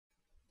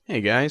Hey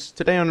guys,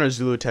 today on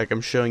ArzuluTech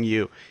I'm showing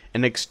you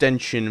an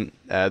extension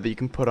that you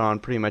can put on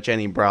pretty much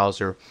any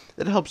browser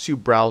that helps you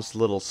browse a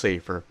little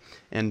safer.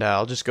 And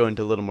I'll just go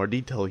into a little more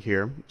detail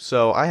here.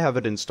 So I have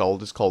it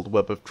installed. It's called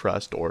Web of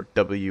Trust, or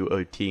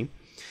WOT. And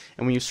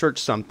when you search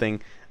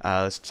something,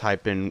 let's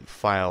type in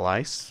file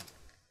ice.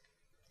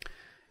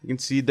 You can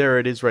see there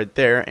it is right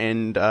there,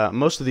 and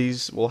most of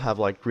these will have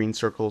like green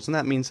circles, and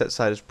that means that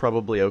site is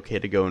probably okay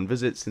to go and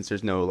visit since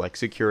there's no like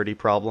security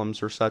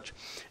problems or such.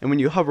 And when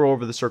you hover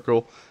over the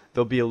circle,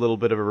 there'll be a little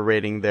bit of a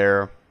rating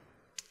there,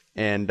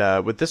 and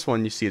with this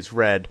one you see it's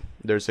red.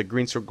 There's a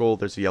green circle,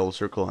 there's a yellow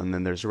circle, and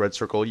then there's a red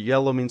circle.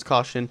 Yellow means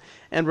caution,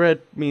 and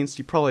red means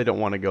you probably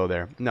don't want to go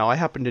there. Now I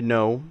happen to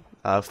know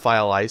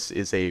file ice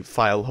is a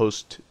file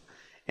host,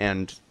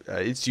 and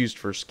it's used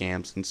for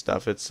scams and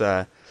stuff. It's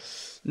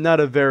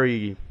not a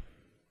very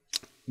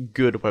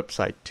good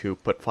website to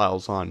put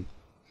files on.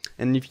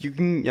 And if you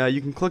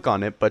can click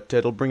on it, but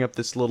it'll bring up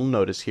this little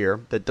notice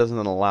here that doesn't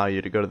allow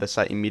you to go to the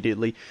site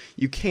immediately.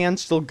 You can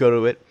still go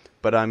to it,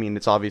 but I mean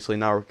it's obviously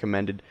not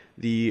recommended.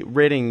 The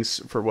ratings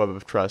for Web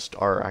of Trust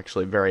are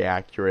actually very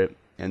accurate,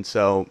 and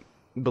so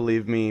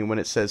believe me, when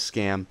it says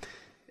scam,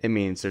 it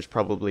means there's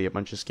probably a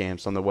bunch of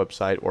scams on the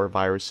website or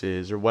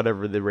viruses or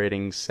whatever the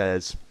rating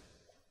says.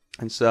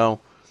 And so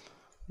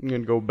I'm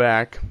gonna go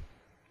back.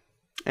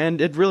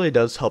 And it really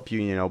does help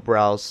you,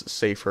 browse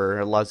safer.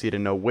 It allows you to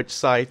know which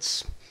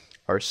sites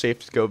are safe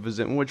to go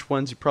visit and which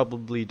ones you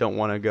probably don't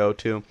want to go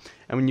to.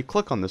 And when you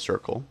click on the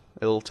circle,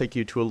 it'll take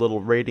you to a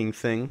little rating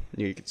thing.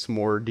 You get some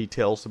more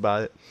details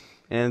about it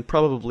and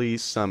probably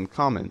some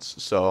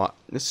comments. So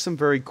there's some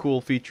very cool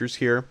features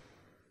here.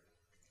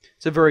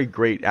 It's a very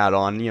great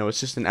add-on. It's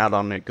just an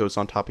add-on that goes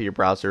on top of your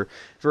browser.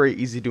 Very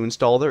easy to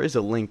install. There is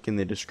a link in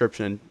the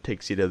description that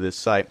takes you to this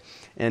site.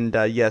 And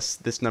yes,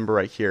 this number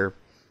right here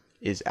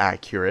is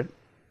accurate.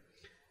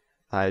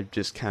 I've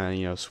just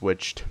kind of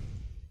switched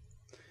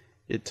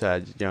it.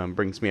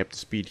 Brings me up to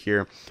speed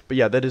here, but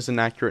yeah, that is an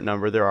accurate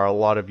number. There are a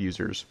lot of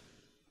users,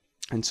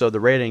 and so the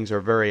ratings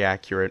are very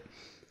accurate.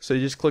 So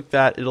you just click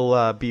that.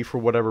 It'll be for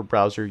whatever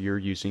browser you're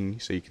using.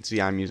 So you can see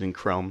I'm using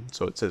Chrome,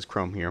 so it says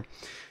Chrome here.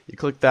 You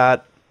click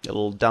that,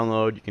 it'll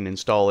download, you can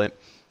install it,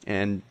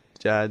 and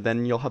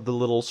then you'll have the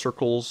little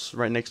circles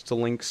right next to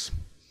links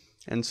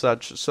and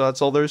such. So that's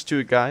all there is to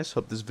it, guys.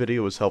 Hope this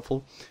video was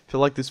helpful. If you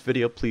like this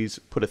video, please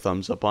put a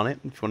thumbs up on it.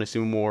 If you want to see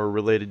more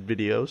related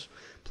videos,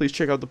 please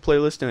check out the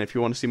playlist, and if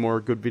you want to see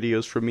more good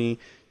videos from me,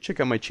 check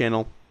out my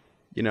channel,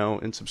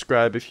 and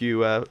subscribe if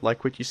you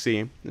like what you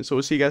see. And so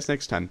we'll see you guys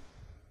next time.